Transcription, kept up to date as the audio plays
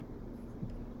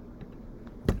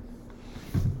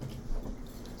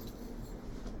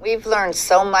We've learned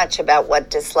so much about what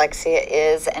dyslexia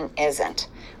is and isn't.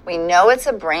 We know it's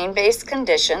a brain-based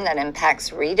condition that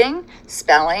impacts reading,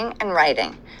 spelling, and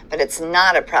writing, but it's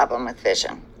not a problem with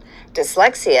vision.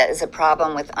 Dyslexia is a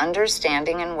problem with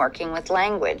understanding and working with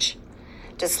language.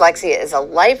 Dyslexia is a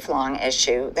lifelong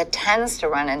issue that tends to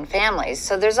run in families,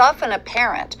 so there's often a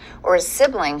parent or a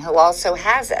sibling who also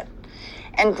has it.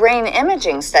 And brain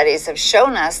imaging studies have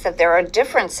shown us that there are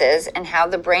differences in how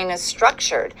the brain is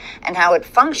structured and how it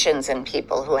functions in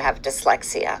people who have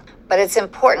dyslexia. But it's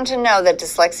important to know that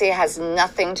dyslexia has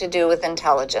nothing to do with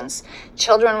intelligence.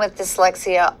 Children with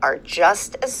dyslexia are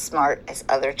just as smart as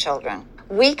other children.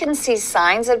 We can see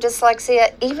signs of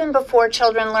dyslexia even before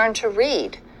children learn to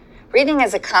read. Reading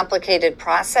is a complicated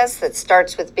process that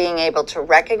starts with being able to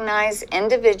recognize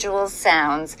individual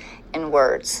sounds in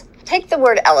words. Take the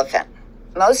word elephant.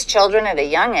 Most children at a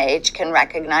young age can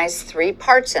recognize 3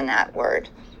 parts in that word.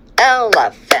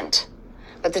 Elephant.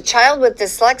 But the child with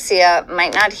dyslexia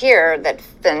might not hear that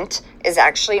 "phant" is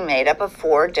actually made up of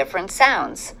 4 different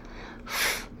sounds.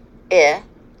 F, I,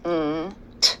 N,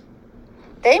 T.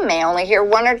 They may only hear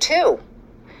 1 or 2.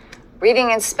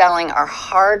 Reading and spelling are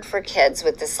hard for kids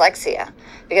with dyslexia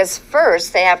because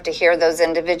first they have to hear those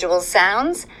individual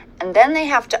sounds, and then they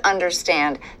have to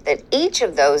understand that each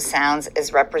of those sounds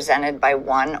is represented by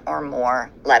 1 or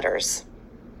more letters.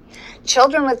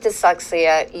 Children with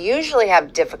dyslexia usually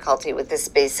have difficulty with this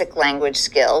basic language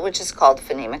skill, which is called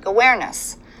phonemic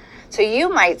awareness. So you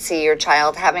might see your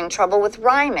child having trouble with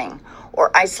rhyming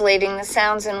or isolating the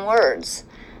sounds in words.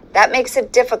 That makes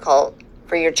it difficult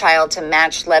for your child to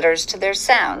match letters to their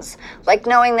sounds, like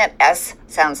knowing that S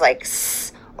sounds like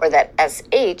S or that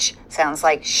SH sounds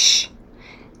like sh.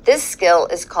 This skill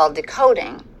is called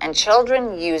decoding, and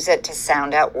children use it to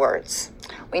sound out words.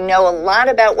 We know a lot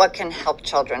about what can help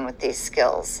children with these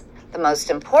skills. The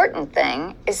most important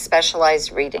thing is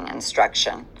specialized reading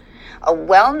instruction. A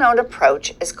well-known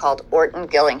approach is called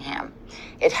Orton-Gillingham.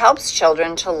 It helps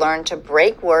children to learn to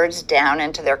break words down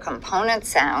into their component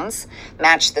sounds,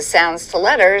 match the sounds to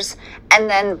letters, and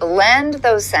then blend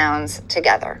those sounds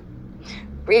together.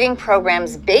 Reading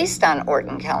programs based on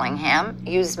Orton-Gillingham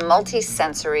use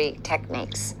multisensory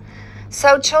techniques.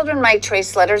 So children might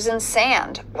trace letters in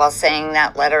sand while saying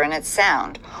that letter and its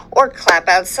sound, or clap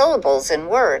out syllables in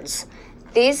words.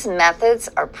 These methods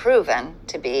are proven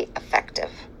to be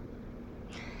effective.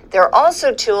 There are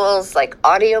also tools like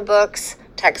audiobooks,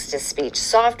 text-to-speech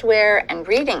software, and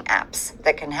reading apps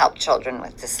that can help children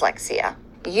with dyslexia.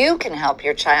 You can help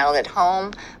your child at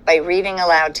home by reading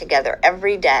aloud together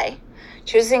every day.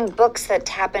 Choosing books that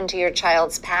tap into your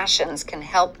child's passions can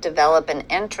help develop an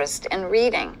interest in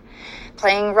reading.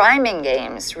 Playing rhyming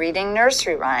games, reading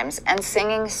nursery rhymes, and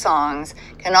singing songs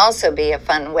can also be a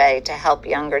fun way to help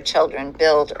younger children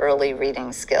build early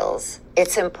reading skills.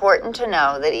 It's important to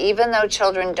know that even though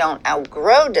children don't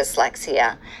outgrow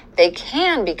dyslexia, they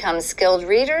can become skilled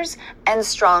readers and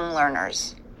strong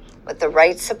learners. With the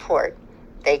right support,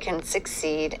 they can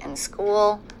succeed in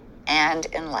school and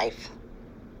in life.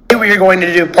 We are going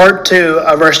to do part 2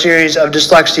 of our series of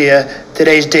dyslexia.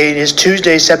 Today's date is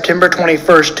Tuesday, September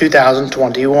 21st,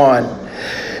 2021.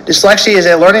 Dyslexia is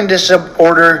a learning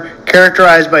disorder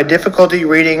characterized by difficulty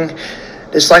reading.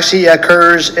 Dyslexia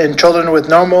occurs in children with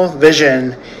normal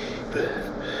vision.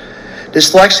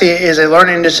 Dyslexia is a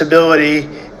learning disability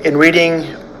in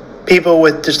reading. People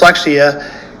with dyslexia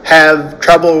have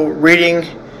trouble reading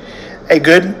a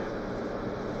good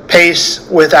pace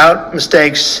without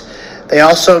mistakes. They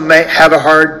also may have a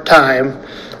hard time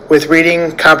with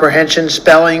reading, comprehension,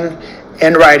 spelling,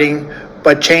 and writing,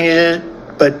 but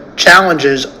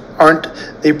challenges aren't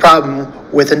the problem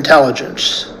with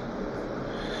intelligence.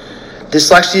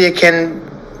 Dyslexia can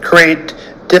create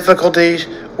difficulties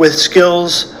with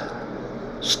skills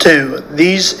too.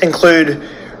 These include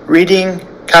reading,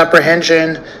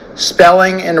 comprehension,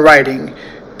 spelling, and writing.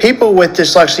 People with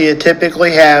dyslexia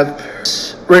typically have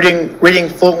reading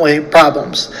fluently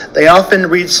problems. They often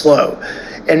read slow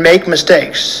and make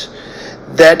mistakes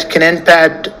that can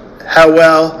impact how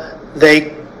well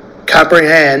they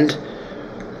comprehend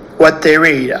what they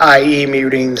read, i.e.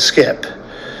 muting the skip.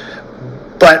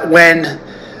 But when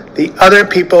the other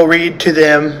people read to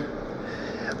them,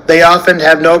 they often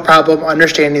have no problem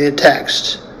understanding the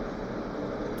text.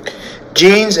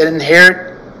 Genes and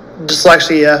inherent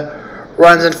dyslexia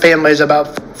runs in families.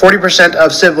 About 40%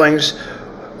 of siblings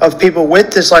of people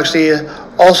with dyslexia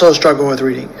also struggle with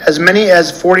reading. As many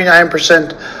as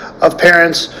 49% of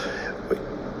parents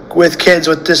with kids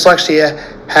with dyslexia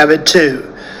have it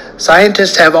too.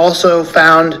 Scientists have also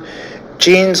found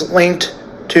genes linked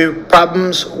to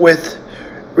problems with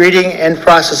reading and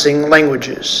processing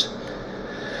languages.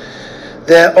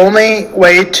 The only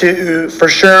way to, for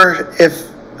sure, if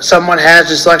someone has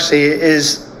dyslexia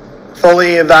is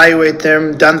fully evaluate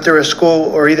them, done through a school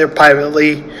or either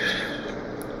privately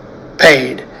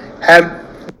paid.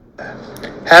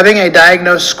 Having a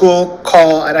diagnosed school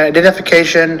call and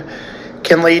identification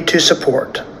can lead to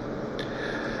support.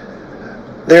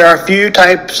 There are a few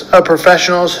types of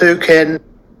professionals who can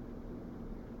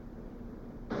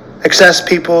assess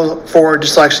people for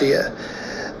dyslexia.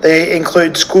 They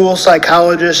include school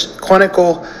psychologists,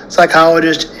 clinical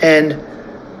psychologists, and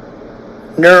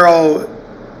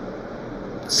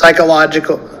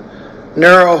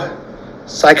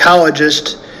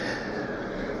neuropsychologist,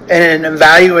 and an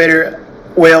evaluator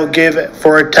will give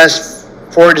for a test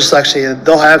for dyslexia.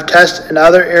 They'll have tests in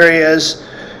other areas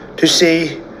to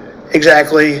see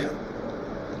exactly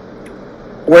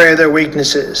where their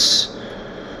weakness is.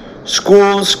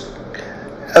 Schools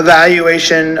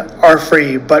evaluation are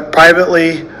free, but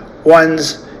privately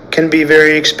ones can be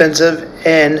very expensive.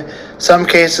 In some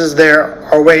cases, there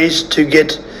are ways to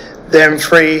get them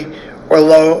free or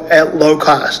at low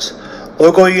cost.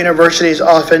 Local universities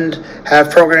often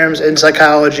have programs in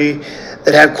psychology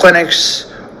that have clinics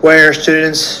where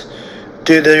students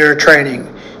do their training.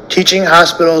 Teaching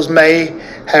hospitals may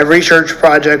have research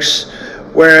projects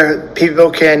where people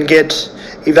can get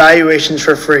evaluations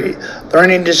for free.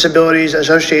 Learning Disabilities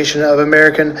Association of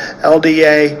America,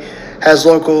 LDA, has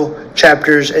local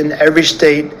chapters in every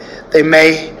state. They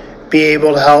may be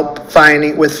able to help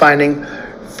finding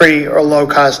free or low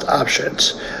cost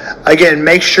options. Again,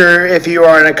 make sure if you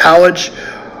are in a college,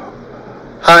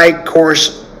 high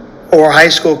course, or high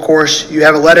school course, you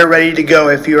have a letter ready to go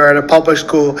if you are at a public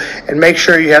school, and make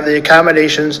sure you have the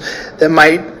accommodations that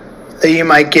you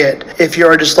might get. If you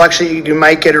are dyslexic, you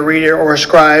might get a reader or a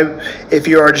scribe. If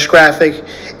you are dysgraphic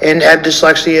and have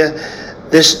dyslexia,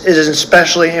 this is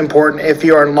especially important if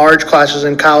you are in large classes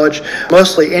in college.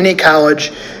 Mostly any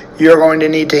college, you're going to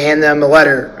need to hand them a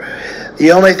letter.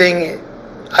 The only thing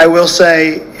I will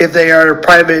say, if they are a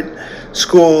private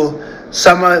school,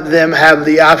 some of them have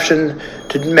the option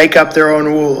to make up their own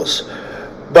rules.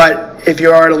 But if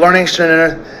you are at a learning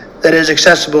center that is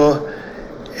accessible,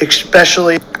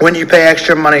 especially when you pay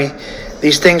extra money,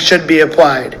 these things should be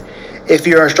applied if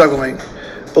you are struggling.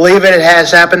 Believe it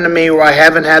has happened to me where I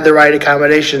haven't had the right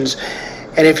accommodations,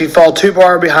 and if you fall too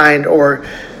far behind or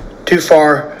too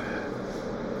far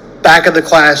back of the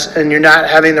class and you're not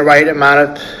having the right amount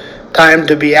of time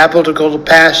to be applicable to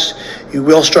pass, you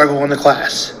will struggle in the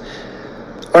class.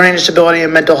 Learning disability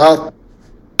and mental health.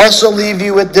 Also leave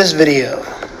you with this video.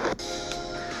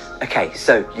 Okay,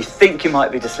 so you think you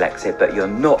might be dyslexic, but you're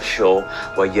not sure.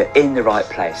 Well, you're in the right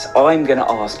place. I'm going to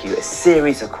ask you a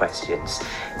series of questions.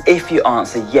 If you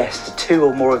answer yes to 2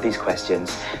 or more of these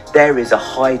questions, there is a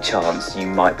high chance you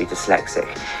might be dyslexic,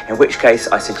 in which case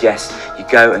I suggest you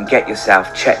go and get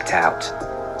yourself checked out.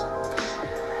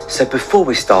 So before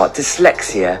we start,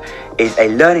 dyslexia is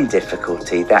a learning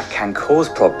difficulty that can cause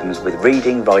problems with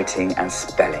reading, writing and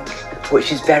spelling,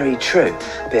 which is very true.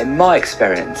 But in my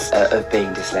experience of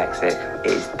being dyslexic,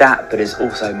 it is that, but it's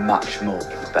also much more.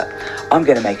 But I'm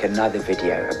going to make another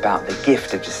video about the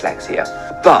gift of dyslexia.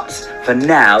 But for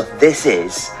now, this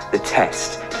is the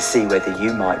test to see whether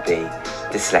you might be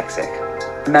dyslexic.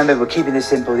 Remember, we're keeping this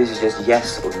simple. This is just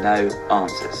yes or no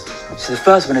answers. So the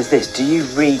first one is this: do you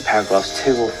read paragraphs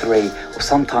 2 or 3 or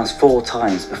sometimes 4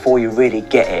 times before you really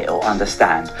get it or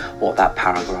understand what that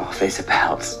paragraph is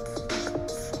about?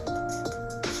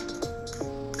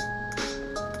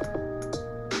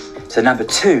 So number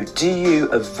 2, do you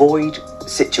avoid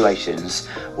situations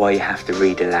where you have to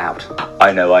read aloud?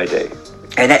 I know I do.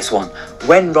 Okay, next one,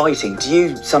 when writing, do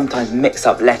you sometimes mix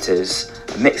up letters,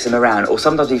 mix them around, or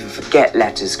sometimes even forget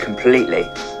letters completely?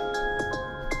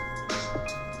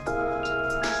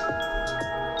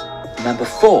 Number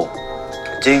 4,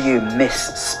 do you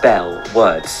misspell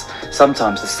words?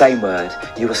 Sometimes the same word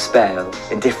you will spell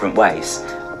in different ways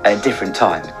at a different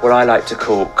time, what I like to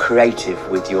call creative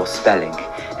with your spelling.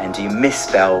 And do you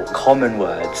misspell common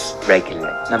words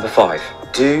regularly? Number 5,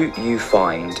 do you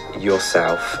find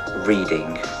yourself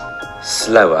reading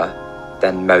slower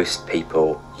than most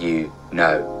people you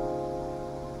know?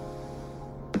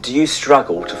 Do you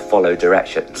struggle to follow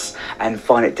directions and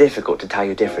find it difficult to tell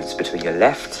your difference between your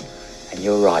left and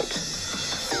your right?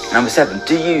 Number 7,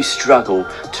 do you struggle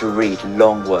to read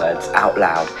long words out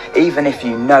loud? Even if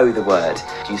you know the word,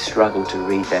 do you struggle to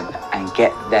read them and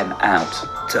get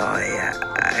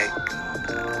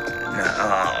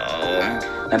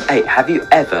Number 8, have you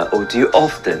ever or do you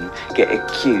often get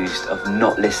accused of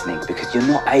not listening because you're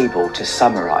not able to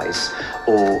summarise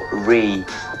or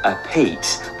repeat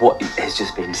what has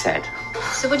just been said?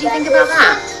 So what do you think about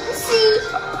that?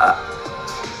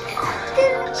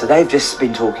 So they've just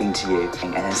been talking to you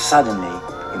and then suddenly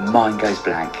your mind goes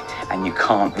blank and you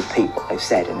can't repeat what they've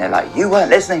said, and they're like, you weren't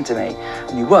listening to me,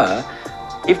 and you were.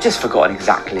 You've just forgotten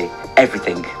exactly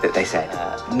everything that they said.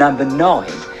 Number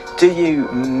 9, do you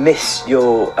miss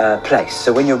your place?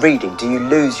 So when you're reading, do you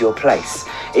lose your place?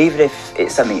 Even if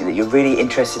it's something that you're really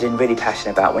interested in, really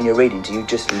passionate about, when you're reading, do you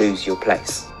just lose your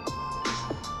place?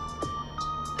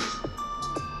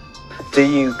 Do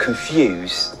you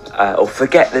confuse or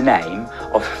forget the name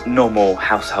of normal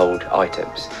household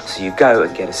items? So you go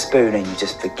and get a spoon and you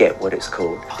just forget what it's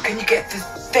called. Oh, can you get the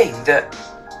thing that,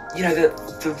 you know,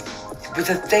 with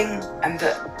the thing and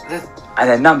the... And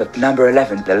then number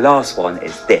 11, the last one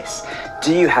is this.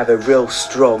 Do you have a real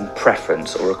strong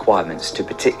preference or requirements to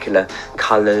particular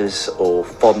colours or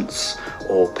fonts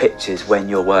or pictures when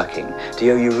you're working? Are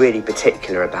you really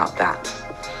particular about that?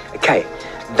 Okay,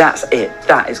 that's it.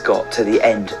 That has got to the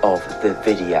end of the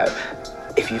video.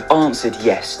 If you've answered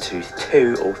yes to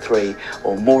 2 or 3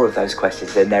 or more of those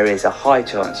questions, then there is a high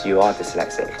chance you are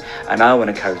dyslexic. And I want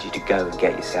to encourage you to go and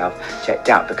get yourself checked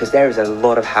out, because there is a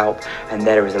lot of help and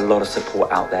there is a lot of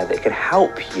support out there that can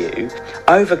help you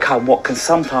overcome what can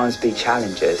sometimes be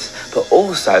challenges, but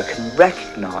also can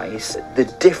recognise the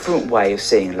different way of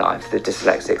seeing life that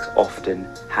dyslexics often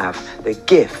have, the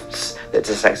gifts that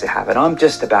dyslexics have. And I'm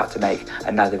just about to make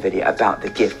another video about the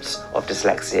gifts of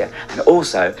dyslexia, and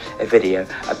also a video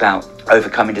about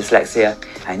overcoming dyslexia,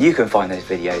 and you can find those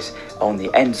videos on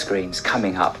the end screens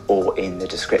coming up or in the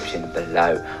description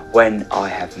below when I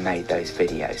have made those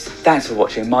videos. Thanks for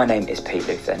watching. My name is Pete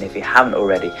Luther, and if you haven't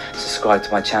already subscribed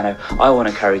to my channel, I want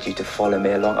to encourage you to follow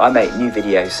me along. I make new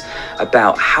videos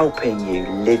about helping you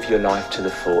live your life to the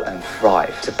full and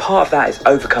thrive. So part of that is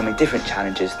overcoming different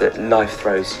challenges that life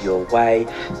throws your way,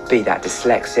 be that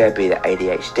dyslexia, be that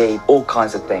ADHD, all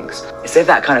kinds of things. So if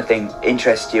that kind of thing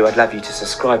interests you, I'd love you to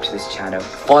subscribe to this channel,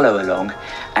 follow along,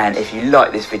 and if you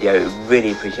like this video,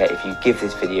 really appreciate if you give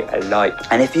this video a like.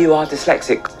 And if you are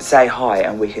dyslexic, say hi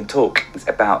and we can talk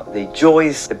about the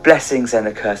joys, the blessings and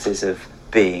the curses of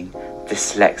being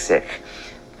dyslexic.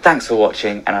 Thanks for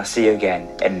watching, and I'll see you again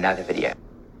in another video.